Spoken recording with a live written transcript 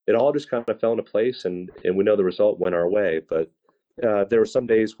it all just kind of fell into place, and we know the result went our way. But there were some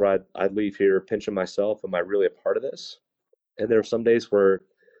days where I'd leave here pinching myself, am I really a part of this? And there were some days where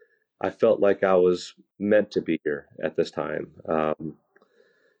I felt like I was meant to be here at this time.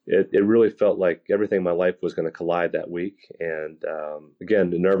 It really felt like everything in my life was going to collide that week. And again,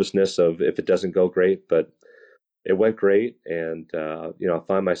 the nervousness of if it doesn't go great, but it went great. And, I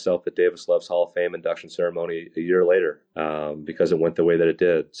find myself at Davis Love's Hall of Fame induction ceremony a year later because it went the way that it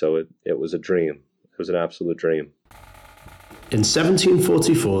did. So it was a dream. It was an absolute dream. In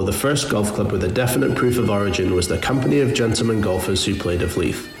 1744, the first golf club with a definite proof of origin was the Company of Gentlemen Golfers who played of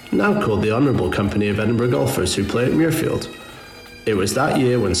Leith, now called the Honourable Company of Edinburgh Golfers who play at Muirfield. It was that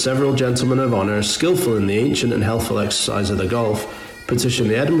year when several gentlemen of honour, skillful in the ancient and healthful exercise of the golf, petitioned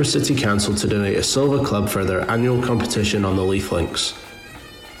the Edinburgh City Council to donate a silver club for their annual competition on the Leith Links.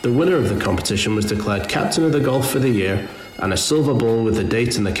 The winner of the competition was declared Captain of the Golf for the year, and a silver ball with the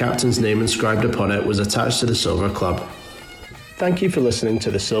date and the captain's name inscribed upon it was attached to the silver club. Thank you for listening to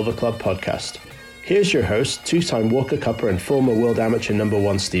the Silver Club podcast. Here's your host, two-time Walker Cupper and former World Amateur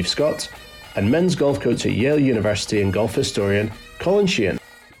 #1 Steve Scott, and men's golf coach at Yale University and golf historian, Colin Sheehan.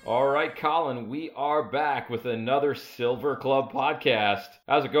 All right, Colin, we are back with another Silver Club podcast.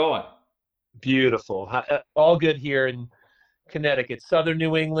 How's it going? Beautiful. All good here in Connecticut. Southern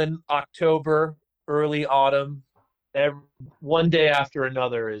New England, October, early autumn. One day after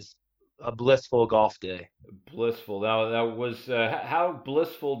another is a blissful golf day. Blissful. Now, that was how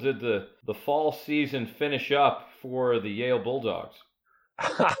blissful did the fall season finish up for the Yale Bulldogs?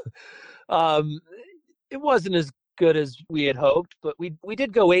 It wasn't as good as we had hoped, but we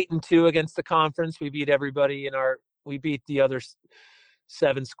did go 8-2 against the conference. We beat everybody we beat the other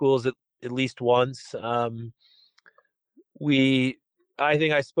 7 schools at least once. I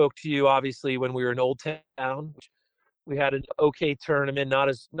think I spoke to you obviously when we were in Old Town. We had an okay tournament, not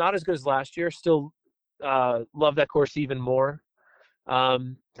as good as last year. Still love that course even more.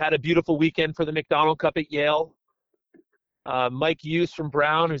 Had a beautiful weekend for the McDonald Cup at Yale. Mike Hughes from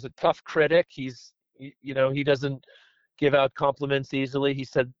Brown, who's a tough critic. He doesn't give out compliments easily. He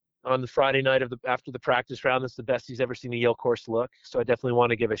said on the Friday night after the practice round, that's the best he's ever seen the Yale course look. So I definitely want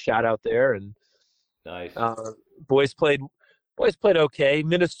to give a shout out there. And nice. Boys played okay.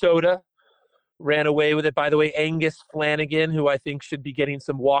 Minnesota ran away with it. By the way, Angus Flanagan, who I think should be getting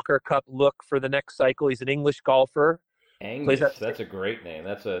some Walker Cup look for the next cycle. He's an English golfer. Angus, that's a great name.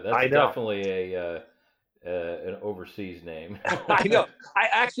 That's definitely an overseas name. I know.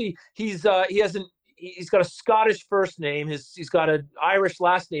 He's got a Scottish first name. He's got an Irish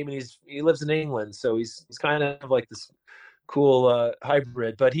last name, and he lives in England. So he's kind of like this cool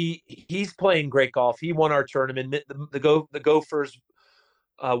hybrid. But he's playing great golf. He won our tournament. The Gophers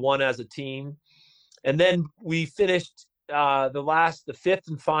won as a team. And then we finished the fifth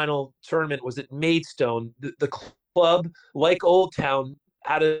and final tournament was at Maidstone. The club, like Old Town,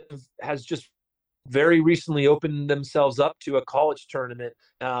 has just very recently opened themselves up to a college tournament.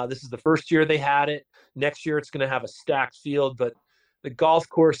 This is the first year they had it. Next year it's going to have a stacked field, but the golf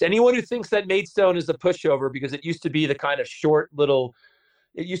course, anyone who thinks that Maidstone is a pushover, because it used to be the kind of short little,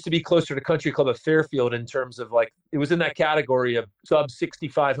 it used to be closer to Country Club of Fairfield in terms of like, it was in that category of sub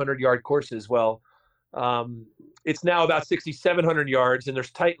 6,500 yard courses. Well, it's now about 6,700 yards, and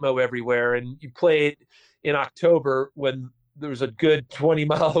there's tight mow everywhere. And you play it in October when there was a good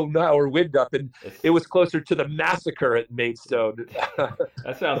 20-mile-an-hour wind up, and it was closer to the massacre at Maidstone.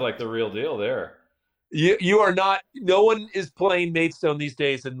 That sounds like the real deal there. You are not. No one is playing Maidstone these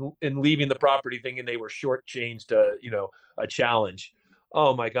days and leaving the property thinking they were shortchanged a challenge.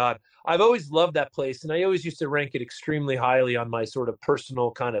 Oh my God, I've always loved that place, and I always used to rank it extremely highly on my sort of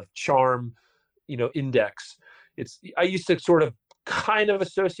personal kind of charm, index. I used to sort of kind of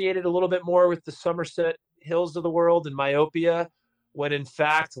associate it a little bit more with the Somerset Hills of the world and myopia, when in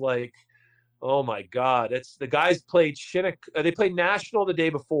fact, like, oh my God, it's the guys played Shinnecock. They played National the day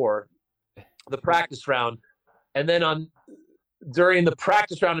before the practice round, and then during the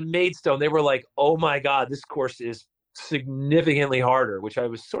practice round in Maidstone, they were like, oh my God, this course is significantly harder, which I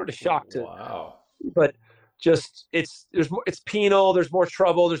was sort of shocked to. Wow. But just it's penal, there's more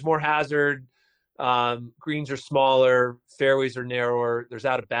trouble, there's more hazard. Greens are smaller, fairways are narrower, there's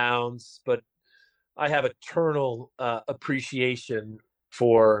out of bounds, but I have eternal appreciation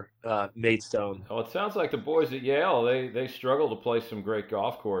for Maidstone. Well, it sounds like the boys at Yale, they struggle to play some great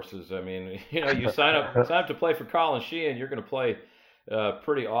golf courses. I mean, you sign up to play for Colin Sheehan, you're going to play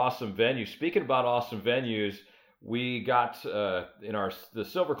pretty awesome venues. Speaking about awesome venues, we got in the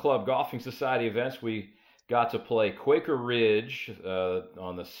Silver Club Golfing Society events, we got to play Quaker Ridge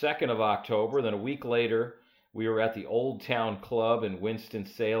on the 2nd of October. Then a week later, We were at the Old Town Club in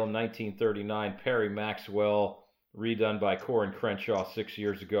Winston-Salem, 1939. Perry Maxwell, redone by Corin Crenshaw 6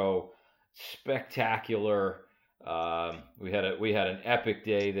 years ago. Spectacular. We had an epic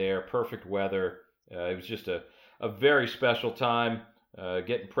day there. Perfect weather. It was just a very special time.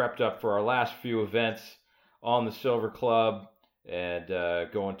 Getting prepped up for our last few events on the Silver Club, and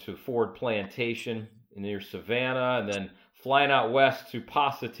going to Ford Plantation near Savannah, and then flying out west to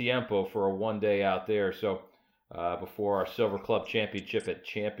Pasatiempo for a one-day out there. So before our Silver Club Championship at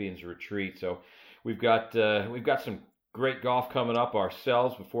Champions Retreat. So we've got some great golf coming up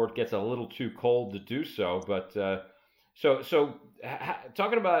ourselves before it gets a little too cold to do so. But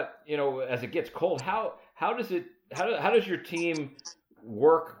talking about, as it gets cold, how does your team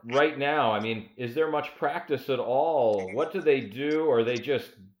work right now? I mean, is there much practice at all? What do they do? Or are they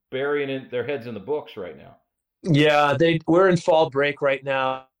just burying their heads in the books right now? Yeah, we're in fall break right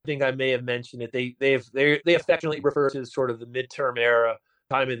now. I think I may have mentioned it. They affectionately refer to sort of the midterm era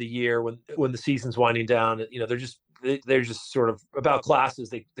time of the year when the season's winding down. They're just sort of about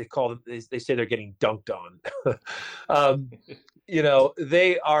classes. They call them. They say they're getting dunked on.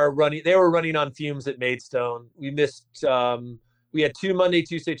 They were running on fumes at Maidstone. We missed. We had 2 Monday,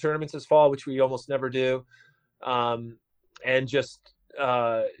 Tuesday tournaments this fall, which we almost never do, and just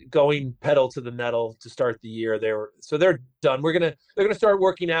going pedal to the metal to start the year. They're done. They're gonna start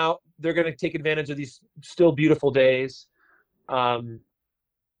working out. They're gonna take advantage of these still beautiful days,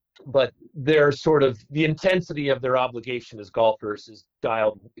 but they're sort of the intensity of their obligation as golfers is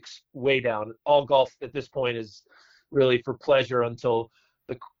dialed way down. All golf at this point is really for pleasure until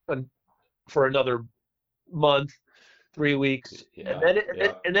for another month. 3 weeks,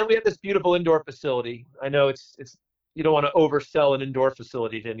 and then we have this beautiful indoor facility. I know it's you don't want to oversell an indoor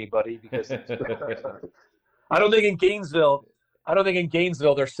facility to anybody, because I don't think in Gainesville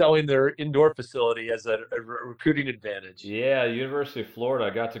they're selling their indoor facility as a recruiting advantage. Yeah, University of Florida.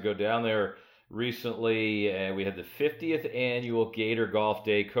 I got to go down there recently, and we had the 50th annual Gator Golf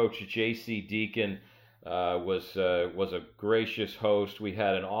Day. Coach J.C. Deacon was a gracious host. We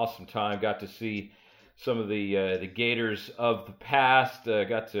had an awesome time. Got to see some of the Gators of the past.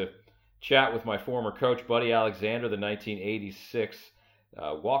 Got to chat with my former coach, Buddy Alexander, the 1986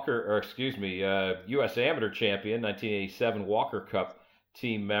 U.S. Amateur champion, 1987 Walker Cup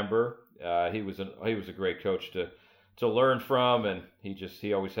team member. He was a great coach to learn from, and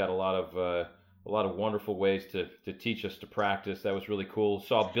he always had a lot of wonderful ways to teach us to practice. That was really cool.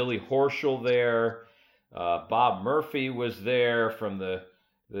 Saw Billy Horschel there. Bob Murphy was there from the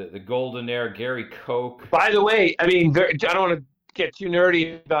Golden Era. Gary Koch. By the way, I mean, I don't want to get too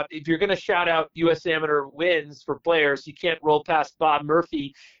nerdy about, if you're going to shout out U.S. Amateur wins for players, you can't roll past Bob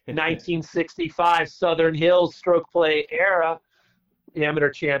Murphy, 1965 Southern Hills stroke play era, the amateur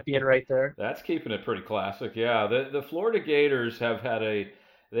champion right there. That's keeping it pretty classic. Yeah, the Florida Gators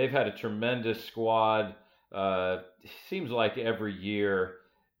they've had a tremendous squad. Seems like every year.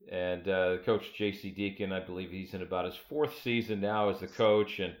 And Coach J.C. Deacon, I believe he's in about his 4th season now as the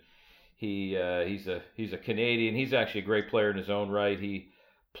coach, and he's a Canadian. He's actually a great player in his own right. He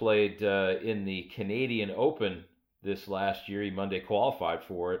played in the Canadian Open this last year. He Monday qualified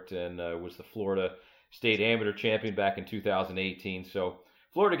for it, and was the Florida State Amateur Champion back in 2018. So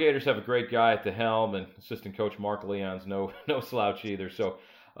Florida Gators have a great guy at the helm, and assistant coach Mark Leon's no slouch either. So,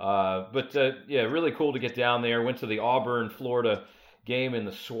 really cool to get down there. Went to the Auburn, Florida game in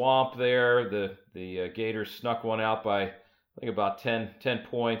the swamp there. The Gators snuck one out by, I think, about 10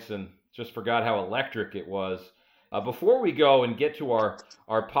 points, and just forgot how electric it was. Before we go and get to our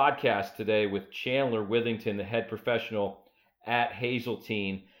podcast today with Chandler Withington, the head professional at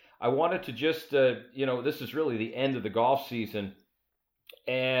Hazeltine, I wanted to just, this is really the end of the golf season,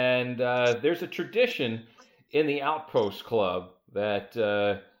 and there's a tradition in the Outpost Club that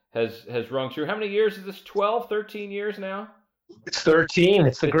has rung true. How many years is this? 12, 13 years now? It's 13.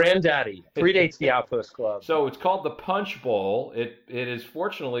 It's the granddaddy. Predates the Outpost Club. So it's called the Punch Bowl. It is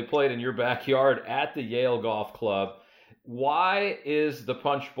fortunately played in your backyard at the Yale Golf Club. Why is the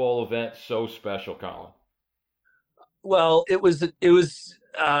Punch Bowl event so special, Colin? Well, it was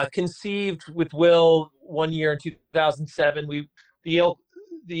conceived with Will one year in 2007. The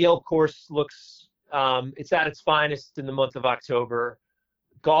Yale course looks it's at its finest in the month of October.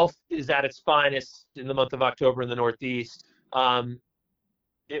 Golf is at its finest in the month of October in the Northeast.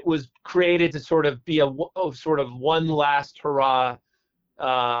 It was created to sort of be a sort of one last hurrah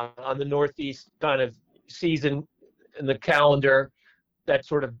on the Northeast kind of season in the calendar that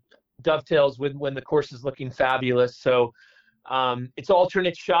sort of dovetails with when the course is looking fabulous. So it's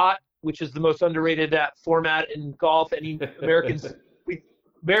alternate shot, which is the most underrated format in golf. Any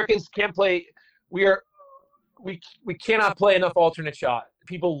Americans can't play. we cannot play enough alternate shot.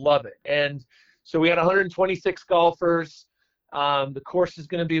 People love it. And so we had 126 golfers. The course is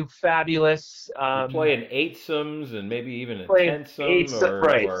going to be fabulous. Playing eightsomes and maybe even a tensome,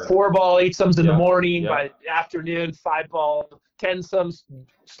 right? 4-ball eightsomes in the morning. Yeah. By afternoon, 5-ball tensomes,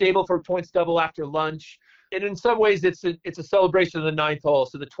 stable for points double after lunch. And in some ways, it's a celebration of the 9th hole.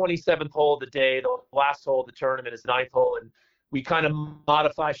 So the 27th hole of the day, the last hole of the tournament is 9th hole, and we kind of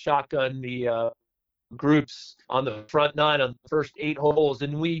modify shotgun the groups on the front 9 on the first 8 holes,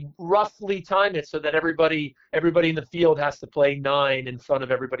 and we roughly time it so that everybody in the field has to play 9 in front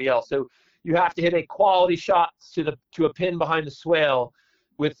of everybody else. So you have to hit a quality shot to a pin behind the swale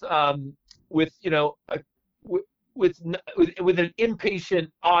with an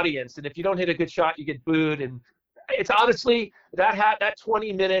impatient audience, and if you don't hit a good shot, you get booed. And it's honestly that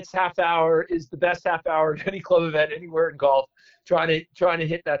 20 minutes, half hour is the best half hour at any club event anywhere in golf. Trying to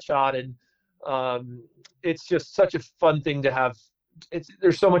hit that shot, and it's just such a fun thing to have.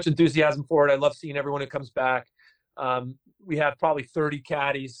 There's so much enthusiasm for it. I love seeing everyone who comes back. We have probably 30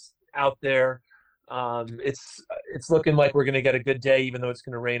 caddies out there. It's looking like we're going to get a good day, even though it's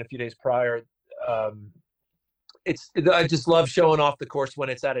going to rain a few days prior. I just love showing off the course when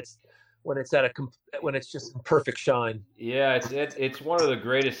it's just in perfect shine. Yeah, it's one of the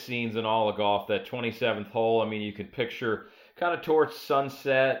greatest scenes in all of golf. That 27th hole. I mean, you can picture kind of towards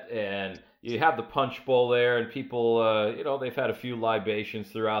sunset, and you have the punch bowl there, and people, they've had a few libations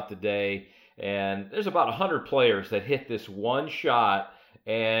throughout the day, and there's about 100 players that hit this one shot,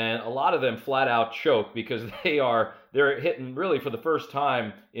 and a lot of them flat out choke because they're hitting really for the first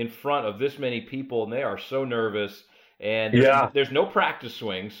time in front of this many people, and they are so nervous. And there's no practice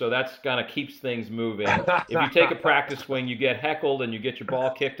swing, so that's kind of keeps things moving. If you take a practice swing, you get heckled and you get your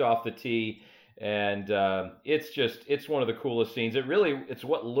ball kicked off the tee. And it's one of the coolest scenes. It's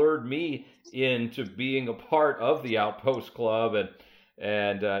what lured me into being a part of the Outpost Club,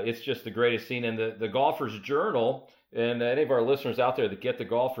 and it's just the greatest scene. And the Golfer's Journal, and any of our listeners out there that get the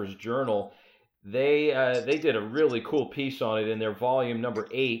Golfer's Journal, they did a really cool piece on it in their volume number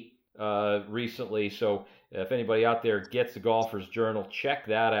 8 recently. So if anybody out there gets the Golfer's Journal, check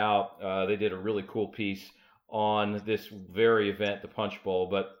that out. They did a really cool piece on this very event, the Punch Bowl.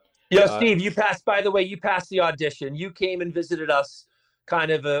 But Steve, you passed the audition. You came and visited us,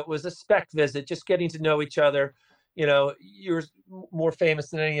 was a spec visit, just getting to know each other. You're more famous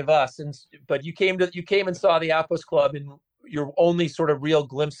than any of us. But you came and saw the Outpost Club, and your only sort of real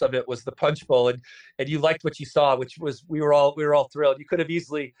glimpse of it was the Punch Bowl, and you liked what you saw, which was, we were all thrilled. You could have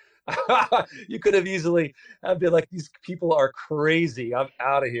easily been like, these people are crazy. I'm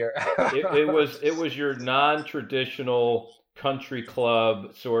out of here. It was your non-traditional country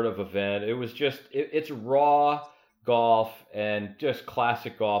club sort of event. It was just it's raw golf and just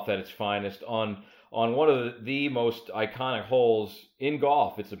classic golf at its finest on one of the most iconic holes in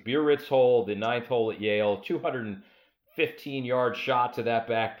golf. It's a Biarritz hole, the 9th hole at Yale, 215-yard shot to that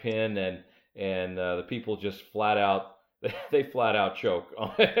back pin, and the people just flat out choke.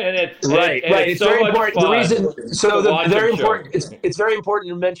 It's so very important. It's very important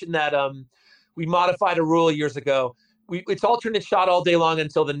to mention that we modified a rule years ago. It's alternate shot all day long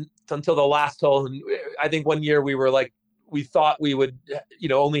until the last hole. And I think one year we thought we would,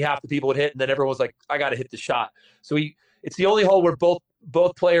 only half the people would hit, and then everyone was like, I got to hit the shot. So it's the only hole where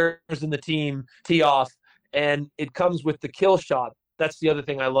both players in the team tee off, and it comes with the kill shot. That's the other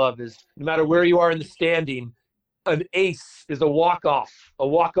thing I love is no matter where you are in the standing, an ace is a walk-off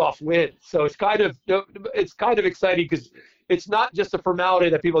win. So it's kind of exciting because it's not just a formality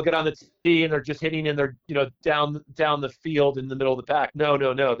that people get on the tee and they're just hitting in their, down the field in the middle of the pack. No.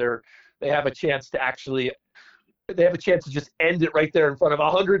 They have a chance to just end it right there in front of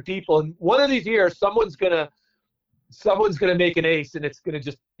 100 people. And one of these years, someone's gonna make an ace, and it's gonna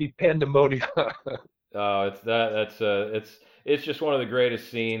just be pandemonium. It's just one of the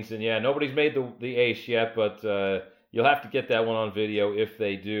greatest scenes. And yeah, nobody's made the ace yet, but you'll have to get that one on video if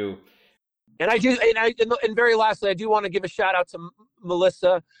they do. And very lastly, I do want to give a shout out to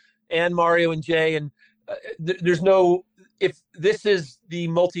Melissa and Mario and Jay. And if this is the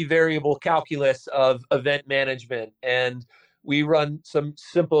multivariable calculus of event management, and we run some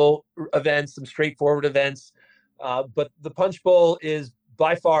simple events, some straightforward events, but the Punch Bowl is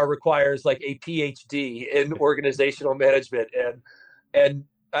by far requires like a PhD in organizational management. And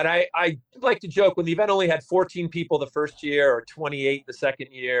I like to joke when the event only had 14 people the first year or 28 the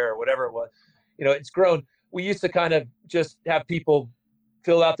second year or whatever it was, it's grown. We used to kind of just have people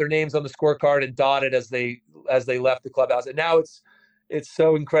fill out their names on the scorecard and dot it as they left the clubhouse. And now it's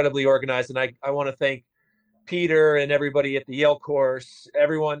so incredibly organized. And I want to thank Peter and everybody at the Yale course,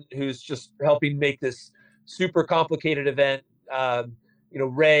 everyone who's just helping make this super complicated event.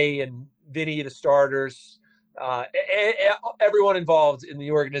 Ray and Vinny, the starters, everyone involved in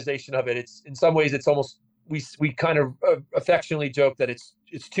the organization of it. It's in some ways, it's almost, we kind of affectionately joke that it's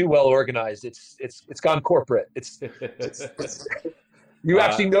too well organized. It's gone corporate. It's you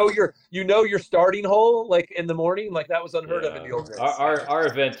actually know your starting hole, like in the morning, like that was unheard of in the old days. Our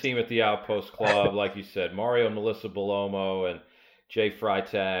event team at the Outpost Club, like you said, Mario and Melissa Belomo and Jay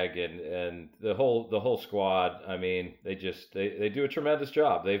Freitag and the whole squad. I mean, they do a tremendous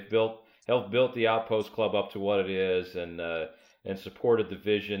job. They've helped build the Outpost Club up to what it is, and supported the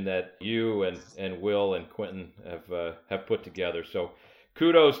vision that you and Will and Quentin have put together. So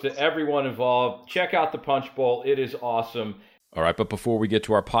kudos to everyone involved. Check out the Punch Bowl. It is awesome. All right, but before we get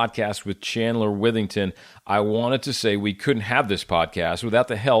to our podcast with Chandler Withington, I wanted to say we couldn't have this podcast without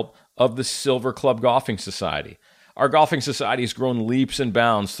the help of the Silver Club Golfing Society. Our golfing society has grown leaps and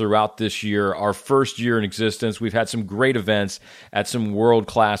bounds throughout this year. Our first year in existence, we've had some great events at some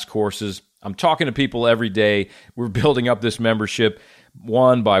world-class courses. I'm talking to people every day. We're building up this membership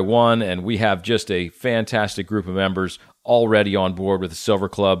one by one, and we have just a fantastic group of members already on board with the Silver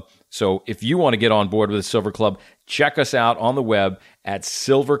Club. So if you want to get on board with the Silver Club, check us out on the web at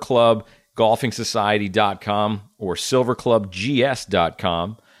silverclubgolfingsociety.com or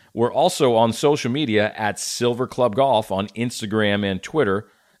silverclubgs.com. We're also on social media at Silver Club Golf on Instagram and Twitter,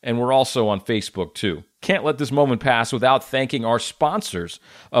 and we're also on Facebook too. Can't let this moment pass without thanking our sponsors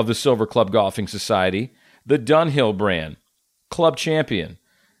of the Silver Club Golfing Society, the Dunhill brand, Club Champion,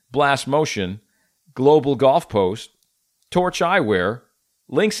 Blast Motion, Global Golf Post, Torch Eyewear,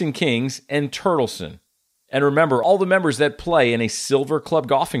 Links and Kings, and Turtleson. And remember, all the members that play in a Silver Club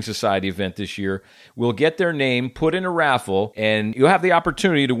Golfing Society event this year will get their name put in a raffle, and you'll have the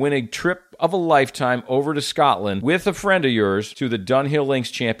opportunity to win a trip of a lifetime over to Scotland with a friend of yours to the Dunhill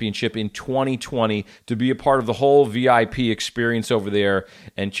Links Championship in 2020 to be a part of the whole VIP experience over there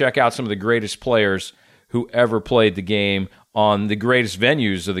and check out some of the greatest players who ever played the game on the greatest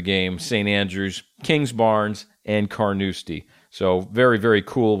venues of the game, St. Andrews, Kingsbarns, and Carnoustie. So very, very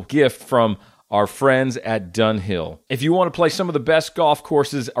cool gift from our friends at Dunhill. If you want to play some of the best golf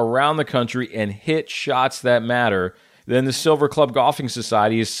courses around the country and hit shots that matter, then the Silver Club Golfing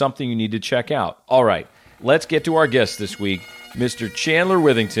Society is something you need to check out. All right, let's get to our guest this week, Mr. Chandler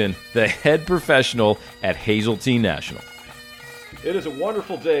Withington, the head professional at Hazeltine National. It is a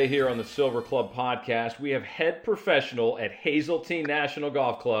wonderful day here on the Silver Club podcast. We have head professional at Hazeltine National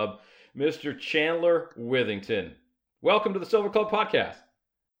Golf Club, Mr. Chandler Withington. Welcome to the Silver Club podcast.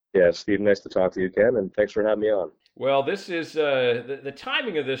 Yeah, Steve, nice to talk to you, Ken, and thanks for having me on. Well, this is the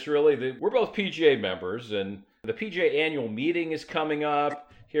timing of this, really. We're both PGA members, and the PGA annual meeting is coming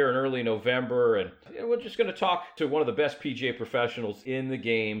up here in early November, and we're just going to talk to one of the best PGA professionals in the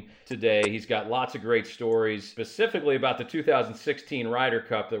game today. He's got lots of great stories, specifically about the 2016 Ryder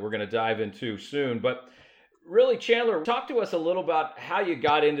Cup that we're going to dive into soon. But really, Chandler, talk to us a little about how you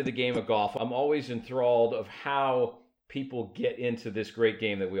got into the game of golf. I'm always enthralled of how people get into this great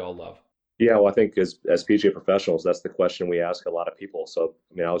game that we all love. Yeah, well, I think as PGA professionals, that's the question we ask a lot of people. So,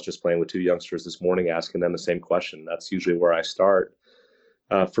 I mean, I was just playing with two youngsters this morning, asking them the same question. That's usually where I start.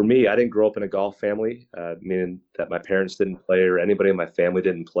 For me, I didn't grow up in a golf family, meaning that my parents didn't play or anybody in my family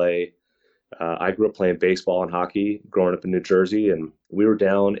didn't play. I grew up playing baseball and hockey growing up in New Jersey, and we were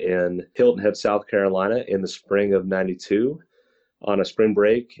down in Hilton Head, South Carolina in the spring of '92 on a spring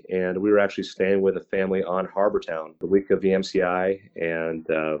break, and we were actually staying with a family on Harbor Town the week of the MCI, and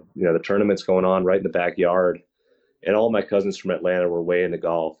the tournament's going on right in the backyard, and all my cousins from Atlanta were way into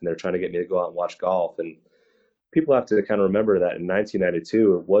golf, and they're trying to get me to go out and watch golf. And people have to kind of remember that in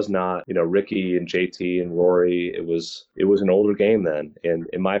 1992, it was not, Ricky and JT and Rory. It was an older game then. And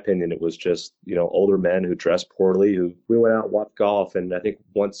in my opinion, it was just, older men who dressed poorly, we went out and watched golf. And I think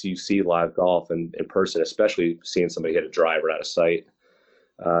once you see live golf in person, especially seeing somebody hit a driver out of sight,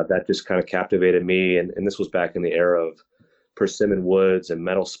 that just kind of captivated me. And this was back in the era of persimmon woods and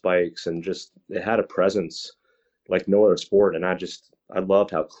metal spikes, and just, it had a presence like no other sport. And I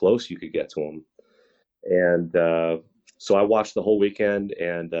loved how close you could get to them. And so I watched the whole weekend,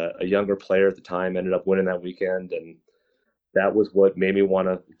 and a younger player at the time ended up winning that weekend. And that was what made me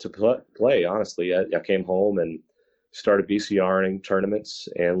want to play, honestly. I came home and started VCRing tournaments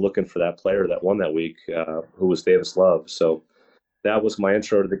and looking for that player that won that week, who was Davis Love. So that was my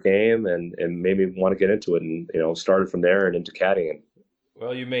intro to the game, and made me want to get into it, and, started from there and into caddying.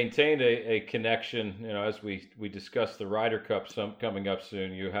 Well, you maintained a connection, as we discuss the Ryder Cup coming up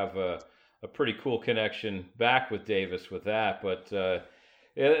soon. You have a pretty cool connection back with Davis with that, but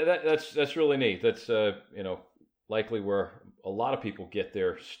that's really neat. That's likely where a lot of people get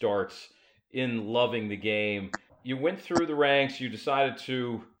their starts in loving the game. You went through the ranks. You decided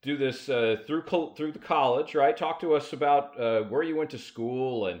to do this through the college, right? Talk to us about where you went to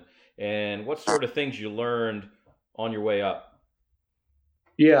school and what sort of things you learned on your way up.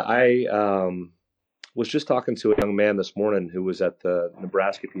 Yeah, I was just talking to a young man this morning who was at the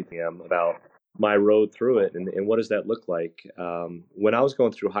Nebraska PTM about my road through it and what does that look like. When I was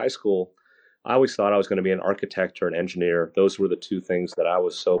going through high school, I always thought I was going to be an architect or an engineer. Those were the two things that I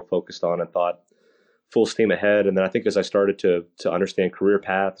was so focused on and thought full steam ahead. And then I think as I started to understand career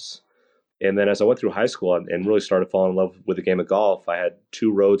paths, and then as I went through high school and really started falling in love with the game of golf, I had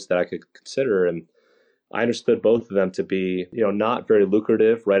two roads that I could consider. And I understood both of them to be, not very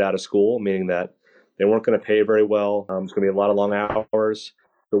lucrative right out of school, meaning that they weren't going to pay very well. It's going to be a lot of long hours.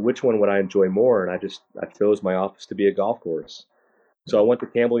 So which one would I enjoy more? And I chose my office to be a golf course. So I went to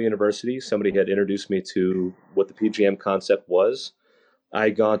Campbell University. Somebody had introduced me to what the PGM concept was. I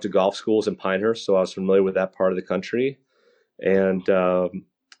had gone to golf schools in Pinehurst, so I was familiar with that part of the country. And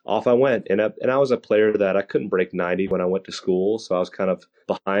off I went. And I was a player that I couldn't break 90 when I went to school, so I was kind of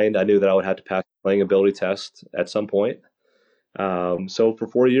behind. I knew that I would have to pass the playing ability test at some point. So for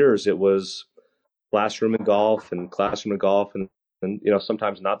 4 years, it was classroom and golf and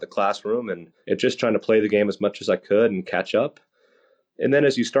sometimes not the classroom and just trying to play the game as much as I could and catch up. And then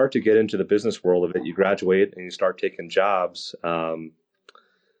as you start to get into the business world of it, you graduate and you start taking jobs.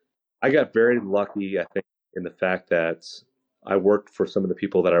 I got very lucky, I think, in the fact that I worked for some of the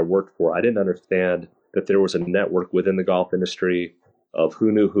people that I worked for. I didn't understand that there was a network within the golf industry of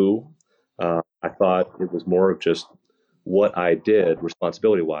who knew who. I thought it was more of just what I did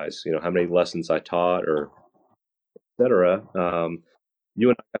responsibility-wise, how many lessons I taught or et cetera. You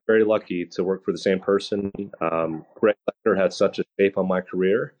and I got very lucky to work for the same person. Greg Lechner had such a shape on my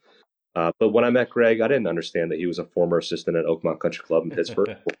career. But when I met Greg, I didn't understand that he was a former assistant at Oakmont Country Club in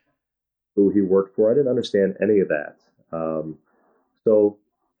Pittsburgh, who he worked for. I didn't understand any of that. So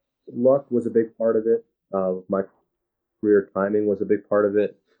luck was a big part of it. My career timing was a big part of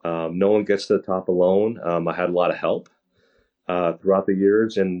it. No one gets to the top alone. I had a lot of help throughout the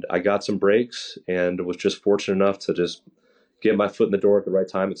years, and I got some breaks and was just fortunate enough to just get my foot in the door at the right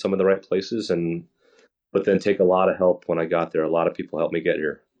time at some of the right places, but then take a lot of help when I got there. A lot of people helped me get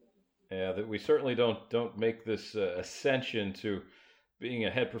here. Yeah, that we certainly don't make this ascension to being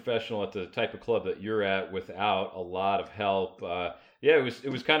a head professional at the type of club that you're at without a lot of help.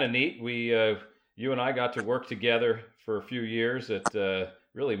 It was kind of neat. You and I got to work together for a few years at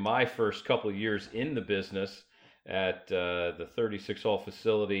really my first couple of years in the business at the 36-hole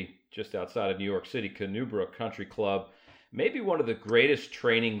facility just outside of New York City, Canoebrook Country Club. Maybe one of the greatest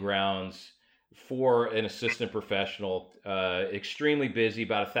training grounds for an assistant professional. Extremely busy,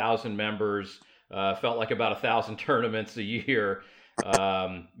 about 1,000 members. Felt like about 1,000 tournaments a year.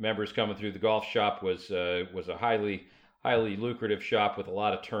 Members coming through the golf shop was a highly lucrative shop with a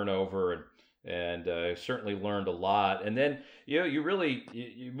lot of turnover and certainly learned a lot. And then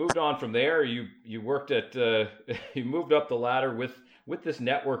you moved on from there. You worked at you moved up the ladder with this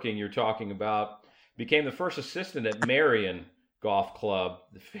networking you're talking about. Became the first assistant at Merion Golf Club,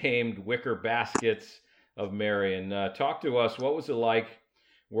 the famed Wicker Baskets of Merion. Talk to us. What was it like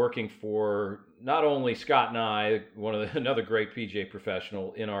working for not only Scott and I, another great PGA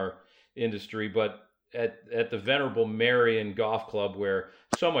professional in our industry, but at the venerable Merion Golf Club, where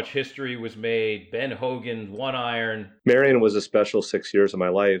so much history was made. Ben Hogan, 1-iron. Merion was a special 6 years of my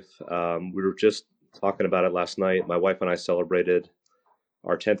life. We were just talking about it last night. My wife and I celebrated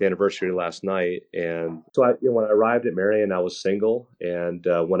our 10th anniversary last night. And so when I arrived at Merion, I was single. And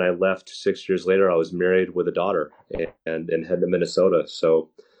when I left 6 years later, I was married with a daughter and headed to Minnesota. So,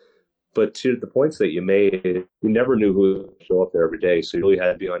 but to the points that you made, you never knew who would show up there every day. So you really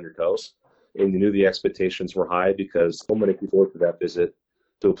had to be on your toes. And you knew the expectations were high because so many people went for that visit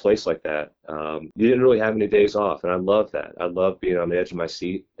to a place like that. You didn't really have any days off. And I love that. I love being on the edge of my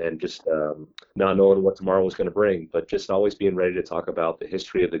seat and just not knowing what tomorrow was going to bring, but just always being ready to talk about the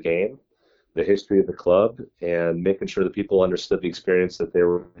history of the game, the history of the club, and making sure that people understood the experience that they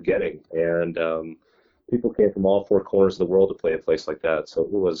were getting. And people came from all four corners of the world to play a place like that. So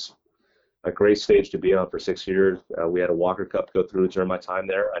it was a great stage to be on for 6 years. We had a Walker Cup go through during my time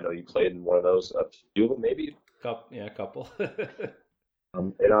there. I know you played in one of those, a few of them maybe? A couple.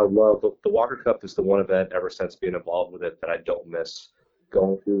 And I love the Walker Cup is the one event ever since being involved with it that I don't miss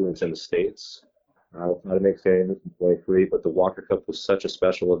going through. It's in the States. I'll try to make San Diego 23, but the Walker Cup was such a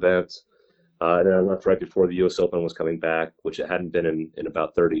special event. And then I left right before the U.S. Open was coming back, which it hadn't been in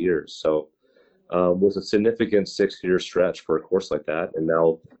about 30 years. So it was a significant 6-year stretch for a course like that. And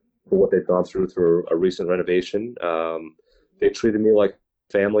now for what they've gone through a recent renovation, they treated me like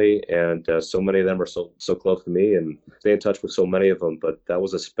family, and so many of them are so close to me, and stay in touch with so many of them. But that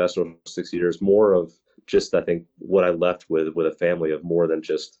was a special 6 years, more of just, I think, what I left with a family of more than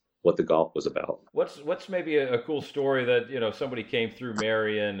just what the golf was about. What's maybe a cool story that somebody came through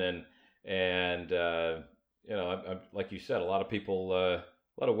Marion and like you said, a lot of people, a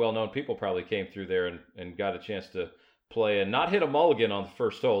lot of well-known people probably came through there and got a chance to play and not hit a mulligan on the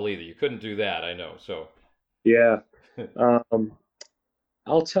first hole either. You couldn't do that, I know. So yeah,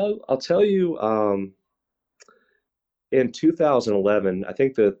 I'll tell you. In 2011, I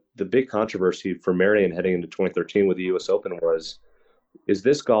think the big controversy for Marion heading into 2013 with the U.S. Open was, is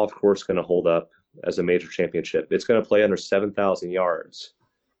this golf course going to hold up as a major championship? It's going to play under 7,000 yards.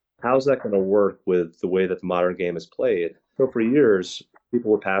 How's that going to work with the way that the modern game is played? So for years,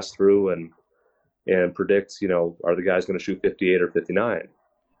 people would pass through and predict, are the guys going to shoot 58 or 59?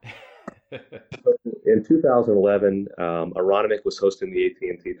 In 2011, Aronimink was hosting the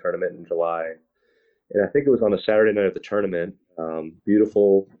AT&T tournament in July. And I think it was on a Saturday night of the tournament,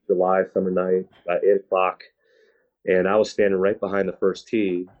 beautiful July summer night, about 8 o'clock. And I was standing right behind the first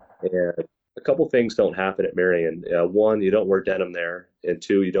tee. And a couple things don't happen at Marion. One, you don't wear denim there. And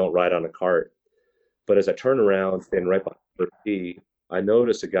two, you don't ride on a cart. But as I turn around, standing right behind the first tee, I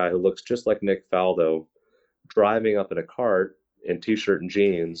notice a guy who looks just like Nick Faldo driving up in a cart in T-shirt and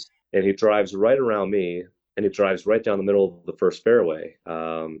jeans. And he drives right around me, and he drives right down the middle of the first fairway.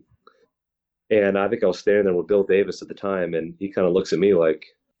 And I think I was standing there with Bill Davis at the time, and he kind of looks at me like,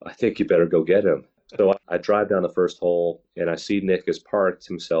 I think you better go get him. So I drive down the first hole, and I see Nick has parked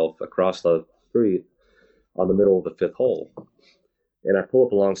himself across the street on the middle of the fifth hole. And I pull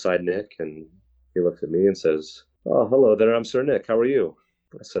up alongside Nick, and he looks at me and says, "Oh, hello there, I'm Sir Nick. How are you?"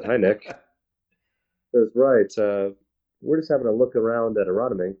 I said, "Hi, Nick." He says, "Right, we're just having a look around at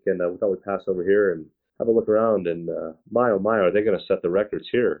Aronimink, and we thought we'd pass over here and have a look around, and my, oh my, are they going to set the records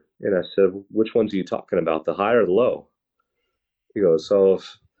here?" And I said, "Which ones are you talking about, the high or the low?" He goes, "So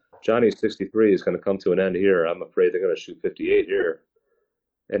if Johnny's 63 is going to come to an end here, I'm afraid they're going to shoot 58 here."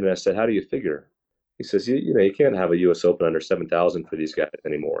 And then I said, "How do you figure?" He says, you can't have a U.S. Open under 7,000 for these guys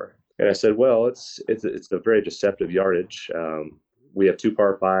anymore." And I said, "Well, it's a very deceptive yardage. We have 2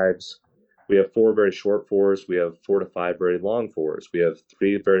 par 5s. We have 4 very short 4s. We have 4 to 5 very long 4s. We have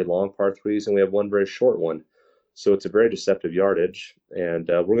 3 very long par 3s, and we have 1 very short one. So it's a very deceptive yardage. And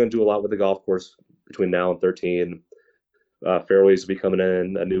we're going to do a lot with the golf course between now and 13. Fairways will be coming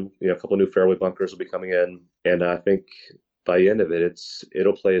in. A couple of new fairway bunkers will be coming in. And I think by the end of it,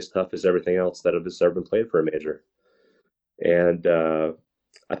 it'll play as tough as everything else that has ever been played for a major." And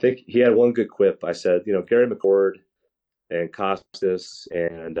I think he had one good quip. I said, Gary McCord and Costas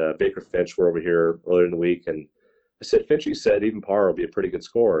and Baker Finch were over here earlier in the week. And I said, "Finchy said even par will be a pretty good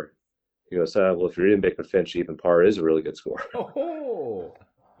score." He goes, "Well, if you're reading Baker Finch, even par is a really good score." Oh.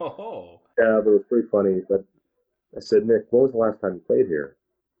 Yeah, but it was pretty funny. But I said, "Nick, when was the last time you played here?"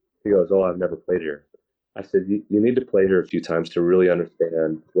 He goes, "Oh, I've never played here." I said, you need to play here a few times to really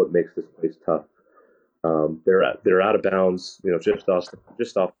understand what makes this place tough. They're out of bounds, just off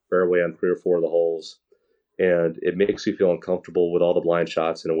the fairway on 3 or 4 of the holes. And it makes you feel uncomfortable with all the blind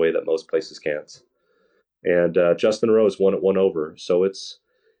shots in a way that most places can't. And Justin Rose won it 1 over. So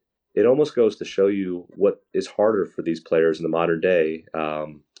it almost goes to show you what is harder for these players in the modern day,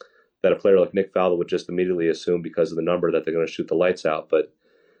 that a player like Nick Faldo would just immediately assume because of the number that they're going to shoot the lights out. But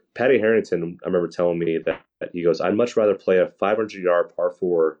Patty Harrington, I remember telling me that he goes, "I'd much rather play a 500-yard par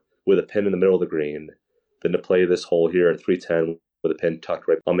 4 with a pin in the middle of the green than to play this hole here at 310 with a pin tucked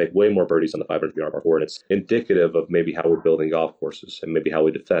right. I'll make way more birdies on the 500-yard par 4." And it's indicative of maybe how we're building golf courses and maybe how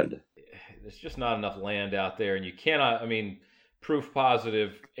we defend. There's just not enough land out there, and you cannot. Proof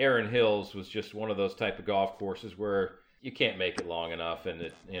positive. Erin Hills was just one of those type of golf courses where you can't make it long enough, and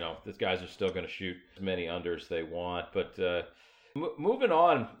these guys are still going to shoot as many unders they want. But moving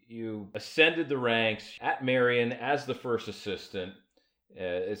on, you ascended the ranks at Marion as the first assistant.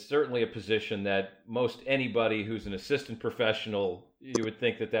 It's certainly a position that most anybody who's an assistant professional, you would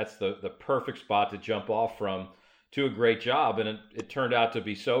think that that's the perfect spot to jump off from to a great job. And it turned out to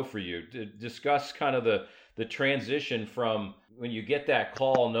be so for you. Discuss kind of the transition from when you get that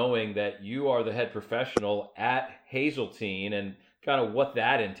call knowing that you are the head professional at Hazeltine and kind of what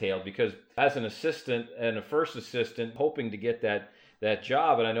that entailed. Because as an assistant and a first assistant hoping to get that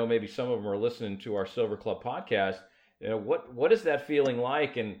job, and I know maybe some of them are listening to our Silver Club podcast, what is that feeling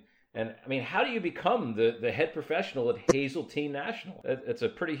like? And how do you become the head professional at Hazeltine National? It's a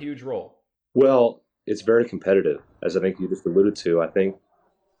pretty huge role. Well, it's very competitive, as I think you just alluded to. I think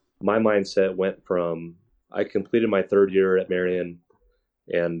my mindset went from, I completed my 3rd year at Marion,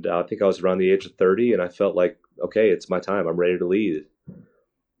 and I think I was around the age of 30, and I felt like, okay, it's my time. I'm ready to lead.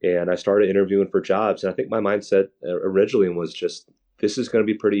 and I started interviewing for jobs. And I think my mindset originally was just, this is going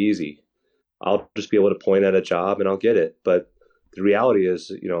to be pretty easy. I'll just be able to point at a job and I'll get it. But the reality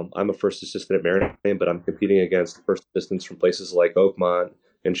is, I'm a first assistant at Marion, but I'm competing against first assistants from places like Oakmont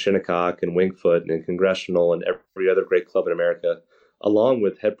and Shinnecock and Wingfoot and Congressional and every other great club in America, along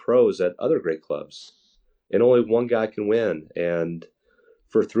with head pros at other great clubs. And only one guy can win. And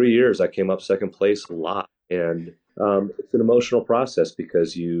for 3 years, I came up second place a lot. And it's an emotional process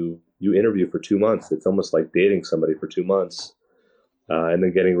because you interview for 2 months. It's almost like dating somebody for 2 months, and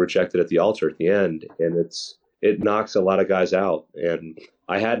then getting rejected at the altar at the end. And it knocks a lot of guys out. And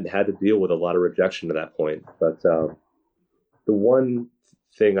I hadn't had to deal with a lot of rejection to that point. But the one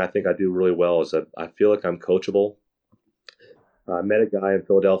thing I think I do really well is that I feel like I'm coachable. I met a guy in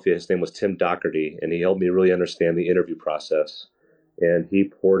Philadelphia. His name was Tim Doherty, and he helped me really understand the interview process. And he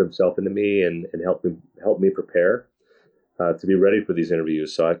poured himself into me and helped me prepare to be ready for these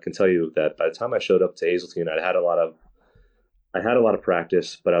interviews. So I can tell you that by the time I showed up to Hazeltine, I had a lot of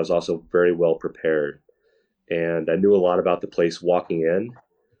practice, but I was also very well prepared. And I knew a lot about the place walking in,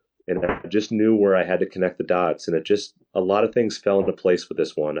 and I just knew where I had to connect the dots. And a lot of things fell into place with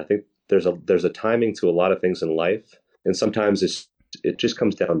this one. I think there's a timing to a lot of things in life, and sometimes it just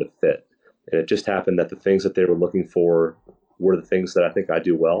comes down to fit. And it just happened that the things that they were looking for were the things that I think I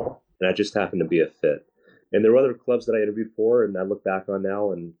do well, and I just happened to be a fit. And there were other clubs that I interviewed for, and I look back on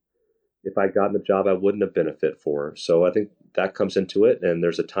now, and if I'd gotten the job, I wouldn't have been a fit for. So I think that comes into it, and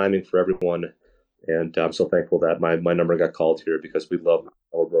there's a timing for everyone. And I'm so thankful that my number got called here because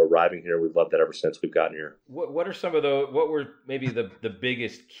we're arriving here. We've loved that ever since we've gotten here. What are some of what were maybe the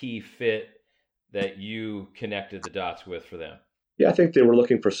biggest key fit that you connected the dots with for them? Yeah, I think they were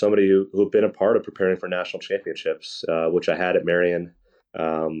looking for somebody who'd been a part of preparing for national championships, which I had at Marion.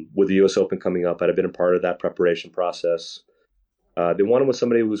 With the U.S. Open coming up, I'd have been a part of that preparation process. They wanted with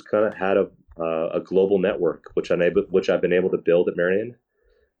somebody who's kind of had a global network, which I've been able to build at Marion.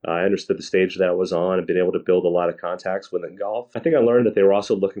 I understood the stage that I was on and been able to build a lot of contacts within golf. I think I learned that they were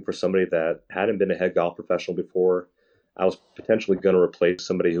also looking for somebody that hadn't been a head golf professional before. I was potentially going to replace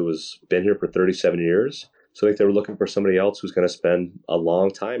somebody who has been here for 37 years. So I think they were looking for somebody else who's going to spend a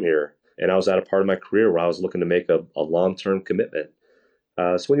long time here. And I was at a part of my career where I was looking to make a long-term commitment.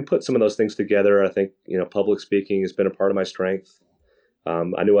 So when you put some of those things together, I think, public speaking has been a part of my strength.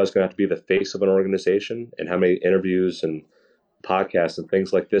 I knew I was going to have to be the face of an organization, and how many interviews and podcasts and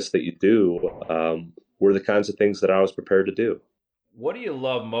things like this that you do were the kinds of things that I was prepared to do. What do you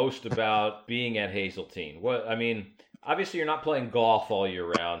love most about being at Hazeltine? Obviously you're not playing golf all year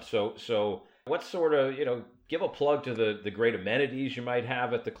round. So what sort of, give a plug to the great amenities you might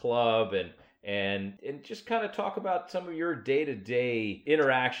have at the club, and just kind of talk about some of your day-to-day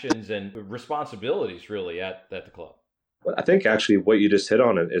interactions and responsibilities really at the club. Well, I think actually what you just hit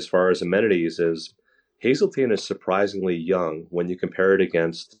on it as far as amenities is Hazeltine is surprisingly young when you compare it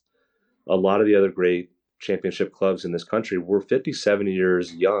against a lot of the other great championship clubs in this country. We're 57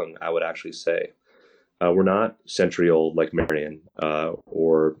 years young, I would actually say. We're not century old like Marion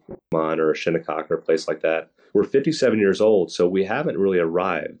or Mon or Shinnecock or a place like that. We're 57 years old, so we haven't really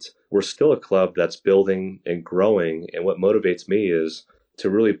arrived. We're still a club that's building and growing, and what motivates me is to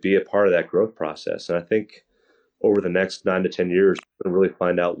really be a part of that growth process. And I think over the next 9 to 10 years, we're going to really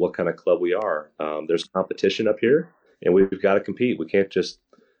find out what kind of club we are. There's competition up here, and we've got to compete. We can't just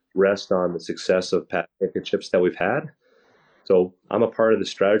rest on the success of past championships that we've had. So I'm a part of the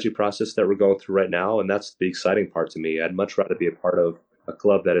strategy process that we're going through right now, and that's the exciting part to me. I'd much rather be a part of a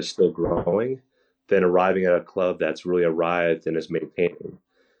club that is still growing than arriving at a club that's really arrived and is maintaining.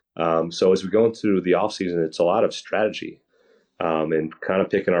 So as we go into the offseason, it's a lot of strategy and kind of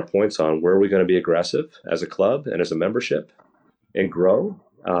picking our points on where are we going to be aggressive as a club and as a membership and grow.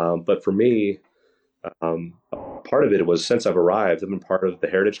 But for me, part of it was since I've arrived, I've been part of the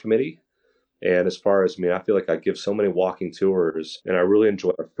Heritage Committee. And as far as I feel like I give so many walking tours, and I really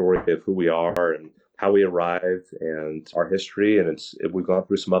enjoy our story of who we are and how we arrived and our history. And we've gone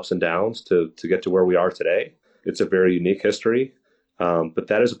through some ups and downs to get to where we are today. It's a very unique history. But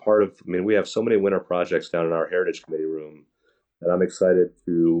that is a part of, we have so many winter projects down in our Heritage Committee room that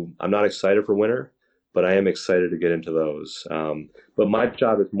I'm not excited for winter, but I am excited to get into those. But my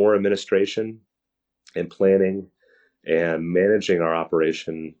job is more administration and planning and managing our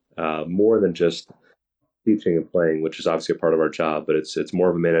operation more than just teaching and playing, which is obviously a part of our job, but it's more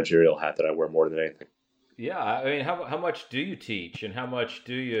of a managerial hat that I wear more than anything. Yeah, how much do you teach, and how much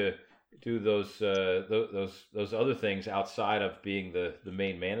do you do those other things outside of being the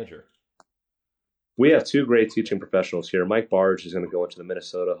main manager? We have two great teaching professionals here. Mike Barge is going to go into the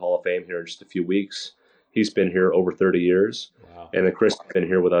Minnesota Hall of Fame here in just a few weeks. He's been here over 30 years. Wow. And then Chris has been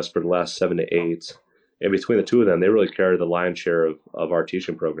here with us for the last 7 to 8. And between the two of them, they really carry the lion's share of our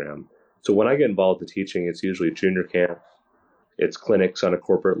teaching program. So when I get involved in teaching, it's usually junior camp, it's clinics on a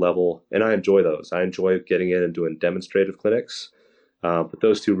corporate level, and I enjoy those. I enjoy getting in and doing demonstrative clinics, but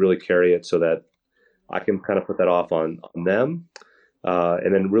those two really carry it so that I can kind of put that off on them,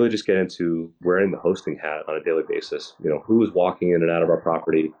 and then really just get into wearing the hosting hat on a daily basis. Who is walking in and out of our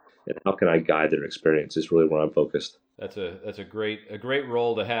property, and how can I guide their experience is really where I'm focused. That's a great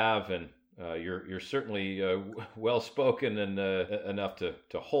role to have, and you're certainly well spoken and enough to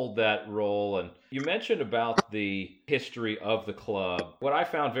hold that role. And you mentioned about the history of the club. What I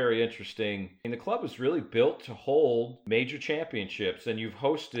found very interesting, the club was really built to hold major championships, and you've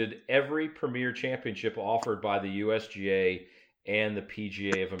hosted every premier championship offered by the USGA and the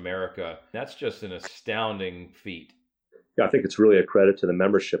PGA of America. That's just an astounding feat. Yeah, I think it's really a credit to the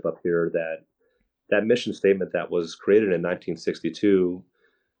membership up here that mission statement that was created in 1962.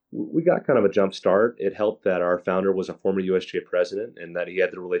 We got kind of a jump start. It helped that our founder was a former USGA president and that he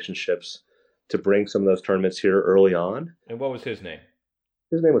had the relationships to bring some of those tournaments here early on. And what was his name?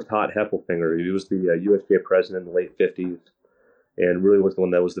 His name was Todd Heffelfinger. He was the USGA president in the late 50s and really was the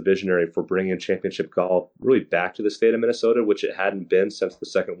one that was the visionary for bringing championship golf really back to the state of Minnesota, which it hadn't been since the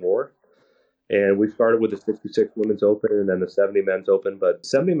Second War. And we started with the 66 Women's Open and then the 70 Men's Open. But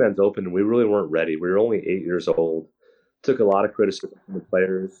 70 Men's Open, we really weren't ready. We were only 8 years old. Took a lot of criticism from the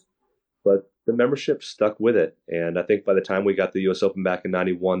players, but the membership stuck with it. And I think by the time we got the U.S. Open back in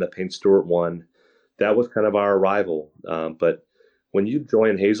 91 that Payne Stewart won, that was kind of our arrival. But when you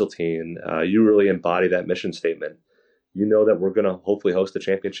join Hazeltine, you really embody that mission statement. You know that we're going to hopefully host a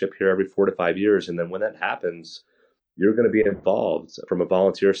championship here every 4 to 5 years. And then when that happens, you're going to be involved from a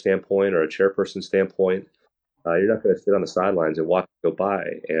volunteer standpoint or a chairperson standpoint. You're not going to sit on the sidelines and watch it go by.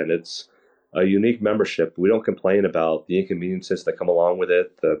 And it's a unique membership. We don't complain about the inconveniences that come along with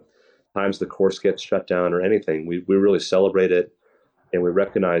it, the times the course gets shut down or anything. We really celebrate it, and we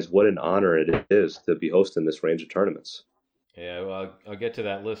recognize what an honor it is to be hosting this range of tournaments. Yeah, well, I'll get to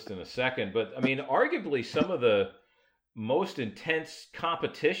that list in a second. But, arguably some of the most intense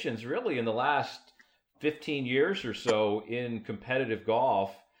competitions really in the last 15 years or so in competitive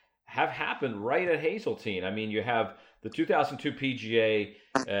golf have happened right at Hazeltine. You have the 2002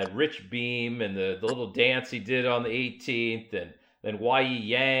 PGA, Rich Beam, and the little dance he did on the 18th, and then Y.E.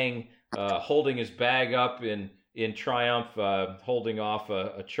 Yang holding his bag up in triumph, holding off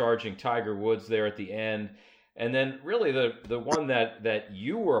a charging Tiger Woods there at the end. And then really the one that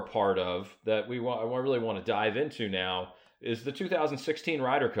you were a part of that I really want to dive into now is the 2016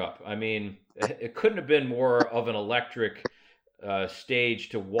 Ryder Cup. It couldn't have been more of an electric stage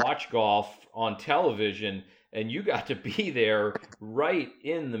to watch golf on television, and you got to be there right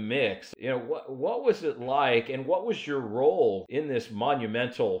in the mix. What was it like, and what was your role in this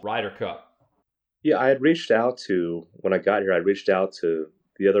monumental Ryder Cup? Yeah, when I got here, I reached out to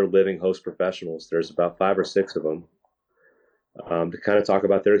the other living host professionals. There's about 5 or 6 of them to kind of talk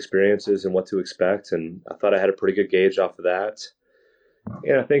about their experiences and what to expect. And I thought I had a pretty good gauge off of that.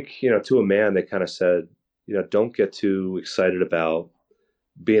 And I think, to a man, they kind of said, don't get too excited about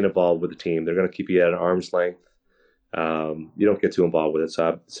being involved with the team. They're going to keep you at an arm's length. You don't get too involved with it.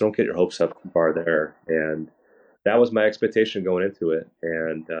 So don't get your hopes up too far there. And that was my expectation going into it.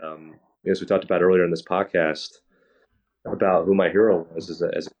 And as we talked about earlier in this podcast about who my hero was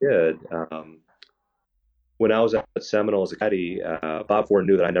as a kid, when I was at Seminole as a caddy, Bob Ford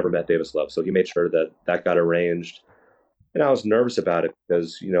knew that I never met Davis Love. So he made sure that got arranged. And I was nervous about it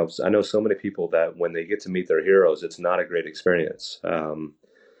because, I know so many people that when they get to meet their heroes, it's not a great experience.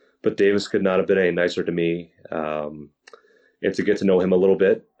 But Davis could not have been any nicer to me. And to get to know him a little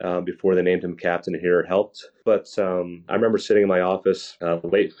bit before they named him captain here helped. But I remember sitting in my office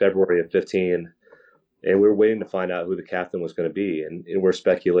late February of 15, and we were waiting to find out who the captain was going to be. And we're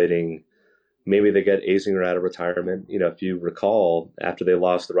speculating maybe they get Azinger out of retirement. If you recall, after they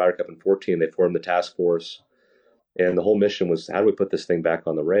lost the Ryder Cup in 14, they formed the task force. And the whole mission was, how do we put this thing back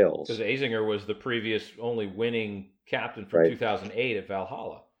on the rails? Because Azinger was the previous only winning captain from 2008 at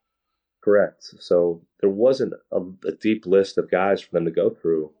Valhalla. Correct. So there wasn't a deep list of guys for them to go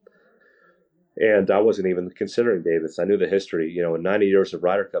through. And I wasn't even considering Davis. I knew the history. In 90 years of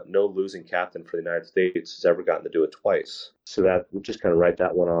Ryder Cup, no losing captain for the United States has ever gotten to do it twice. So that we'll just kind of write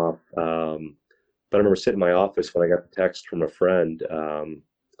that one off. But I remember sitting in my office when I got the text from a friend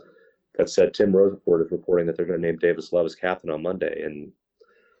that said Tim Roseford is reporting that they're going to name Davis Love as captain on Monday. And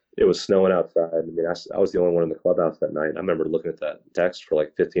it was snowing outside. I was the only one in the clubhouse that night. I remember looking at that text for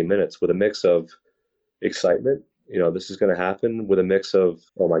like 15 minutes with a mix of excitement this is going to happen with a mix of,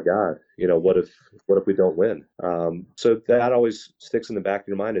 oh my God, what if we don't win? So that always sticks in the back of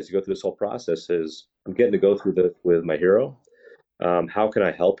your mind as you go through this whole process is I'm getting to go through this with my hero. How can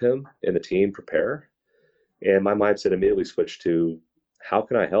I help him and the team prepare? And my mindset immediately switched to how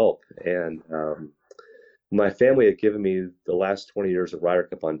can I help? And my family had given me the last 20 years of Ryder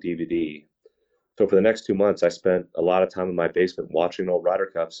Cup on DVD. So for the next 2 months, I spent a lot of time in my basement watching old Ryder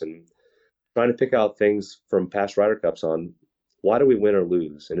Cups and trying to pick out things from past Ryder Cups on why do we win or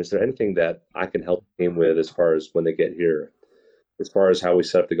lose? And is there anything that I can help the team with as far as when they get here, as far as how we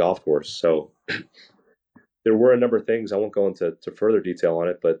set up the golf course? So there were a number of things. I won't go into further detail on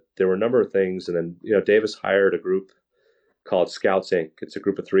it, but there were a number of things. And then, Davis hired a group called Scouts Inc. It's a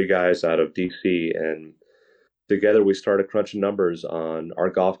group of 3 guys out of DC. And together we started crunching numbers on our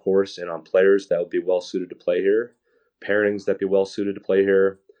golf course and on players that would be well suited to play here, pairings that be well suited to play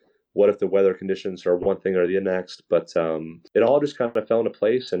here. What if the weather conditions are one thing or the next? But it all just kind of fell into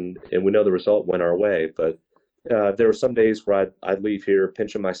place, and we know the result went our way. But there were some days where I'd leave here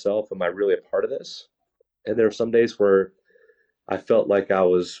pinching myself, am I really a part of this? And there were some days where I felt like I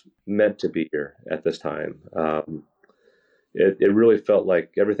was meant to be here at this time. It really felt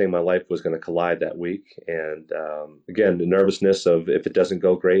like everything in my life was going to collide that week. And again, the nervousness of if it doesn't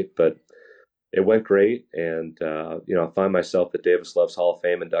go great, but it went great. And, I find myself at Davis Love's Hall of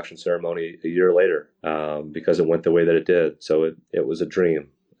Fame induction ceremony a year later because it went the way that it did. So it was a dream.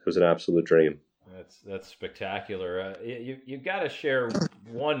 It was an absolute dream. That's spectacular. You got to share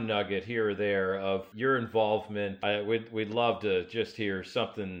one nugget here or there of your involvement. We'd love to just hear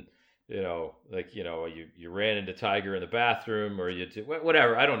something, like, you ran into Tiger in the bathroom or you did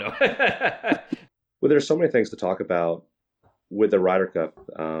whatever. I don't know. Well, there's so many things to talk about with the Ryder Cup.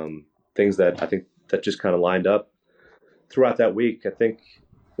 Things that I think that just kind of lined up throughout that week. I think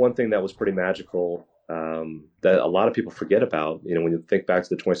one thing that was pretty magical that a lot of people forget about, when you think back to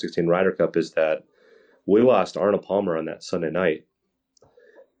the 2016 Ryder Cup, is that we lost Arnold Palmer on that Sunday night.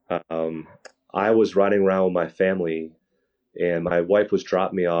 I was riding around with my family, and my wife was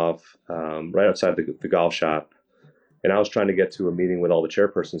dropping me off right outside the golf shop, and I was trying to get to a meeting with all the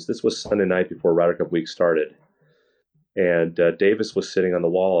chairpersons. This was Sunday night before Ryder Cup week started. And Davis was sitting on the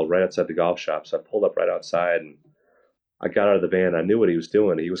wall right outside the golf shop. So I pulled up right outside and I got out of the van. I knew what he was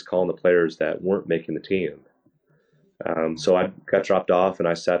doing. He was calling the players that weren't making the team. So I got dropped off and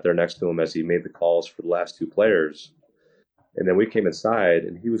I sat there next to him as he made the calls for the last 2 players. And then we came inside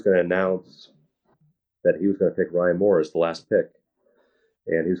and he was going to announce that he was going to pick Ryan Moore as the last pick.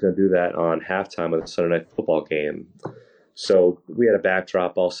 And he was going to do that on halftime of the Sunday night football game. So we had a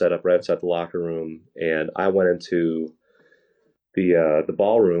backdrop all set up right outside the locker room. And I went into the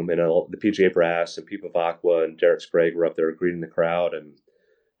ballroom, and the PGA brass and Pete Mavakwa and Derek Sprague were up there greeting the crowd, and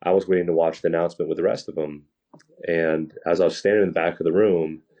I was waiting to watch the announcement with the rest of them. And as I was standing in the back of the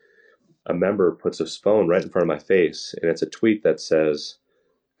room, a member puts his phone right in front of my face, and it's a tweet that says,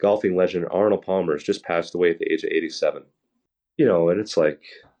 "Golfing legend Arnold Palmer has just passed away at the age of 87." And it's like,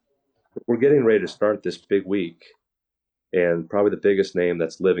 we're getting ready to start this big week, and probably the biggest name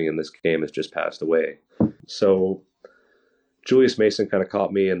that's living in this game has just passed away. So Julius Mason kind of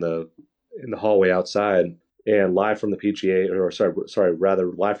caught me in the hallway outside, and live from the PGA,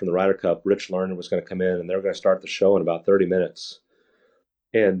 live from the Ryder Cup, Rich Lerner was going to come in, and they were going to start the show in about 30 minutes.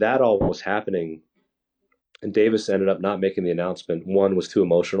 And that all was happening, and Davis ended up not making the announcement. 1 was too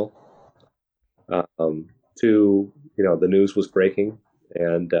emotional. 2, the news was breaking,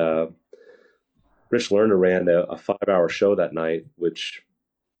 and Rich Lerner ran a 5-hour show that night, which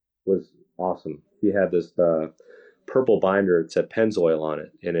was awesome. He had this purple binder. It said Pennzoil on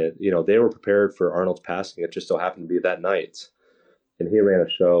it, and they were prepared for Arnold's passing. It just so happened to be that night, and he ran a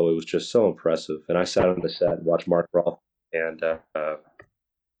show. It was just so impressive. And I sat on the set and watched Mark Rolfe, and I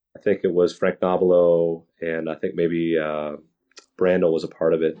think it was Frank Nobilo, and I think maybe Brandel was a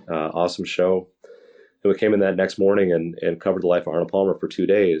part of it. Awesome show. And we came in that next morning and covered the life of Arnold Palmer for 2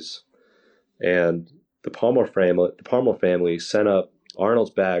 days. And the Palmer family sent up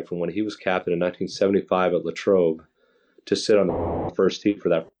Arnold's bag from when he was captain in 1975 at Latrobe to sit on the first tee for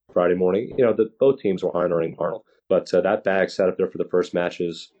that Friday morning. Both teams were honoring Arnold, but that bag sat up there for the first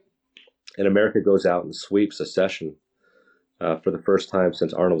matches, and America goes out and sweeps a session for the first time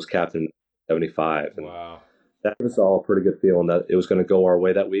since Arnold was captain in 75. And wow. That was all a pretty good feeling that it was going to go our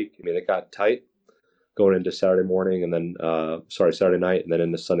way that week. I mean, it got tight going into Saturday morning, and then Saturday night, and then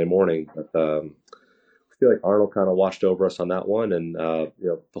into Sunday morning. But I feel like Arnold kind of washed over us on that one, and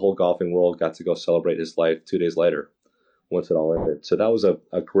the whole golfing world got to go celebrate his life 2 days later once it all ended. So that was a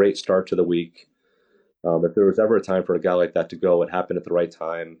great start to the week. If there was ever a time for a guy like that to go, it happened at the right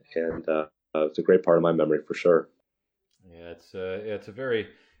time, and it's a great part of my memory for sure. Yeah, it's a very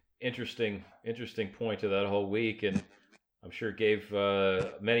interesting point to that whole week, and I'm sure it gave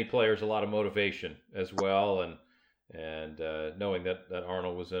many players a lot of motivation as well, and knowing that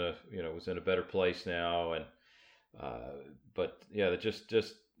Arnold was in a better place now, and but yeah, that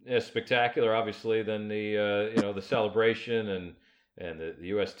just yeah, spectacular. Obviously, then the celebration and the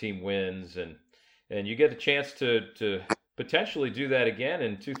U.S. team wins, and you get the chance to potentially do that again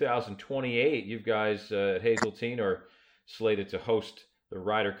in 2028. You guys at Hazeltine are slated to host the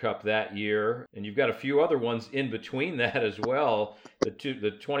Ryder Cup that year, and you've got a few other ones in between that as well.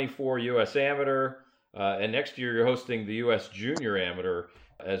 The 24 U.S. Amateur, and next year you're hosting the U.S. Junior Amateur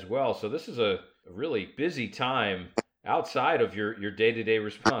as well. So this is a really busy time outside of your day-to-day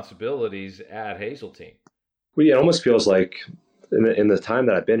responsibilities at Hazeltine. Well, yeah, it almost feels like in the time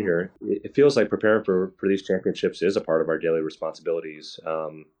that I've been here, it feels like preparing for these championships is a part of our daily responsibilities.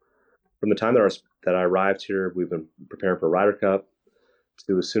 From the time that I arrived here, we've been preparing for Ryder Cup.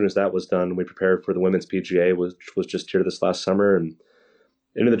 So as soon as that was done, we prepared for the Women's PGA, which was just here this last summer, and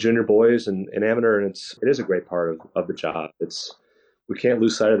into the junior boys and amateur. And it is a great part of the job. We can't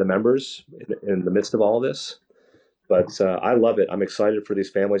lose sight of the members in the midst of all of this. But I love it. I'm excited for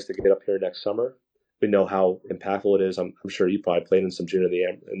these families to get up here next summer. We know how impactful it is. I'm sure you probably played in some junior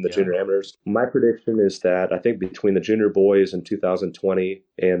amateurs. My prediction is that I think between the junior boys in 2020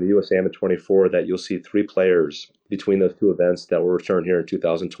 and the U.S. Amateur 24, that you'll see 3 players between those two events that will return here in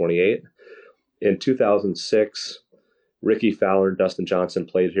 2028. In 2006, Ricky Fowler and Dustin Johnson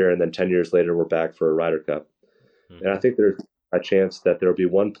played here, and then 10 years later, we're back for a Ryder Cup. Mm-hmm. And I think there's a chance that there will be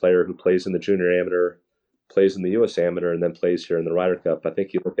one player who plays in the junior amateur, plays in the U.S. Amateur, and then plays here in the Ryder Cup. I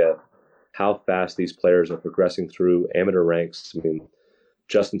think you look at how fast these players are progressing through amateur ranks. I mean,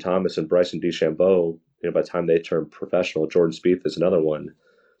 Justin Thomas and Bryson DeChambeau, by the time they turn professional, Jordan Spieth is another one.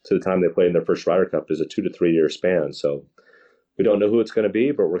 To the time they play in their first Ryder Cup is a 2 to 3 year span. So we don't know who it's going to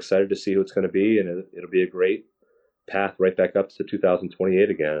be, but we're excited to see who it's going to be, and it'll be a great path right back up to 2028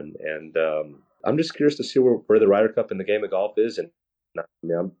 again. And I'm just curious to see where the Ryder Cup in the game of golf is, and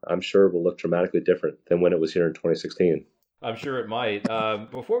I'm sure it will look dramatically different than when it was here in 2016. I'm sure it might.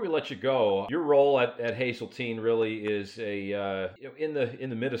 Before we let you go, your role at Hazeltine really is in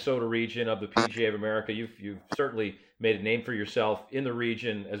the Minnesota region of the PGA of America. You've certainly made a name for yourself in the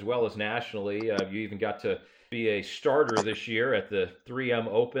region as well as nationally. You even got to be a starter this year at the 3M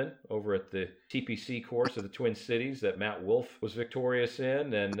Open over at the TPC course of the Twin Cities that Matt Wolff was victorious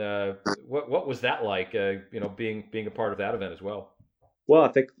in. And what was that like? Being a part of that event as well. Well, I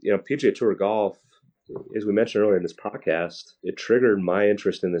think PGA Tour golf, as we mentioned earlier in this podcast, it triggered my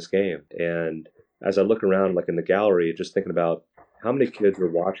interest in this game. And as I look around, like in the gallery, just thinking about how many kids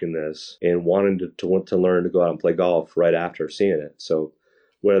were watching this and wanting to want to learn to go out and play golf right after seeing it. So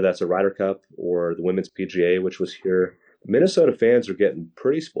whether that's a Ryder Cup or the Women's PGA, which was here, Minnesota fans are getting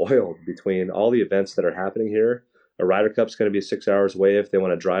pretty spoiled between all the events that are happening here. A Ryder Cup's going to be 6 hours away if they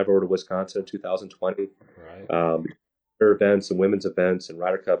want to drive over to Wisconsin in 2020. Right. Events and women's events and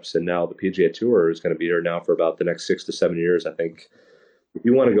Ryder Cups, and now the PGA Tour is going to be here now for about the next 6 to 7 years. I think if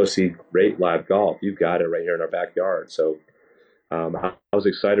you want to go see great live golf, you've got it right here in our backyard. So I was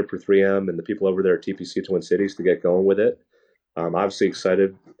excited for 3M and the people over there at TPC Twin Cities to get going with it. Obviously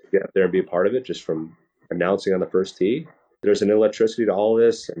excited to get up there and be a part of it just from announcing on the first tee. There's an electricity to all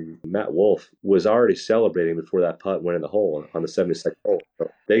this, and Matt Wolff was already celebrating before that putt went in the hole on the 72nd hole. So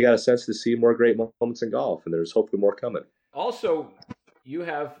they got a sense to see more great moments in golf, and there's hopefully more coming. Also,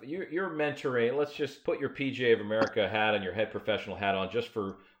 you're mentoring. Let's just put your PGA of America hat and your head professional hat on just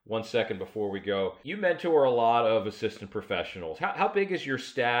for 1 second before we go. You mentor a lot of assistant professionals. How big is your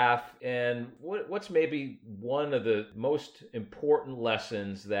staff, and what's maybe one of the most important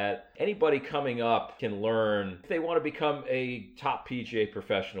lessons that anybody coming up can learn if they want to become a top PGA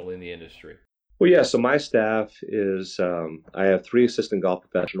professional in the industry? Well, yeah, so my staff is, I have 3 assistant golf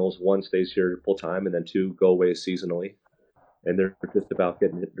professionals. 1 stays here full time, and then 2 go away seasonally. And they're just about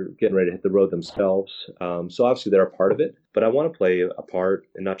getting ready to hit the road themselves. So obviously they're a part of it, but I want to play a part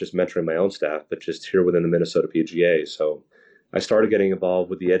in not just mentoring my own staff, but just here within the Minnesota PGA. So I started getting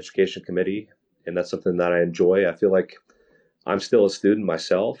involved with the education committee, and that's something that I enjoy. I feel like I'm still a student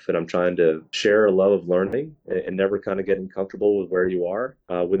myself, and I'm trying to share a love of learning and never kind of getting comfortable with where you are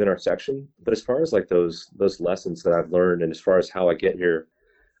within our section. But as far as like those lessons that I've learned, and as far as how I get here,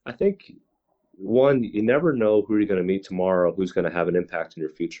 I think, one, you never know who you're going to meet tomorrow, who's going to have an impact in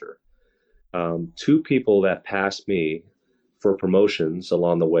your future. 2 people that passed me for promotions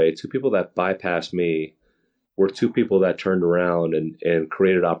along the way, 2 people that bypassed me, were 2 people that turned around and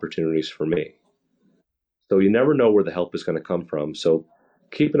created opportunities for me. So you never know where the help is going to come from. So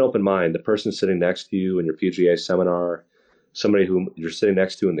keep an open mind. The person sitting next to you in your PGA seminar, somebody who you're sitting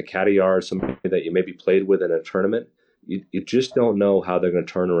next to in the caddy yard, somebody that you maybe played with in a tournament. You just don't know how they're going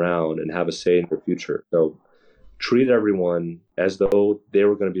to turn around and have a say in your future. So treat everyone as though they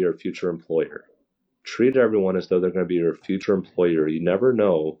were going to be your future employer. Treat everyone as though they're going to be your future employer. You never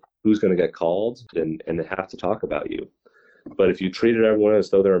know who's going to get called and have to talk about you. But if you treated everyone as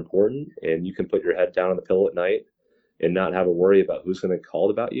though they're important and you can put your head down on the pillow at night and not have a worry about who's going to get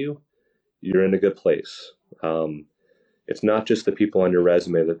called about you, you're in a good place. It's not just the people on your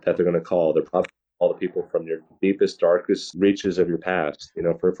resume that they're going to call. They're probably all the people from your deepest, darkest reaches of your past,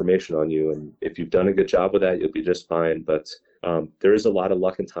 for information on you. And if you've done a good job with that, you'll be just fine. But there is a lot of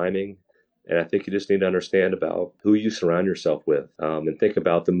luck and timing. And I think you just need to understand about who you surround yourself with, and think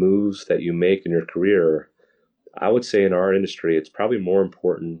about the moves that you make in your career. I would say in our industry, it's probably more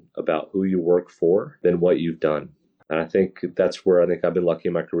important about who you work for than what you've done. And I think that's where I think I've been lucky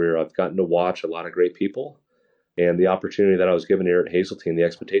in my career. I've gotten to watch a lot of great people. And the opportunity that I was given here at Hazeltine, the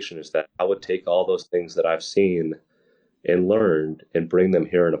expectation is that I would take all those things that I've seen and learned and bring them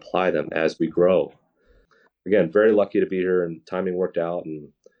here and apply them as we grow. Again, very lucky to be here, and timing worked out, and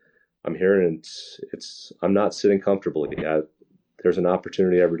I'm here, and I'm not sitting comfortably. There's an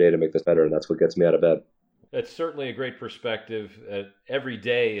opportunity every day to make this better, and that's what gets me out of bed. That's certainly a great perspective. Every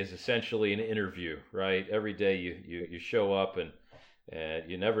day is essentially an interview, right? Every day you show up, and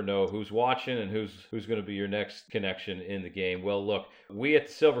you never know who's watching and who's going to be your next connection in the game. Well, look, we at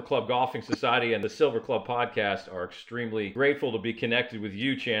the Silver Club Golfing Society and the Silver Club Podcast are extremely grateful to be connected with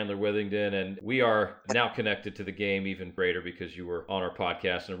you, Chandler Withington, and we are now connected to the game even greater because you were on our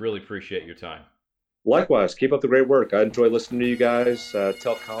podcast, and I really appreciate your time. Likewise, keep up the great work. I enjoy listening to you guys.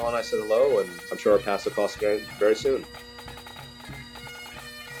 Tell Colin I said hello, and I'm sure our paths will cross again very soon.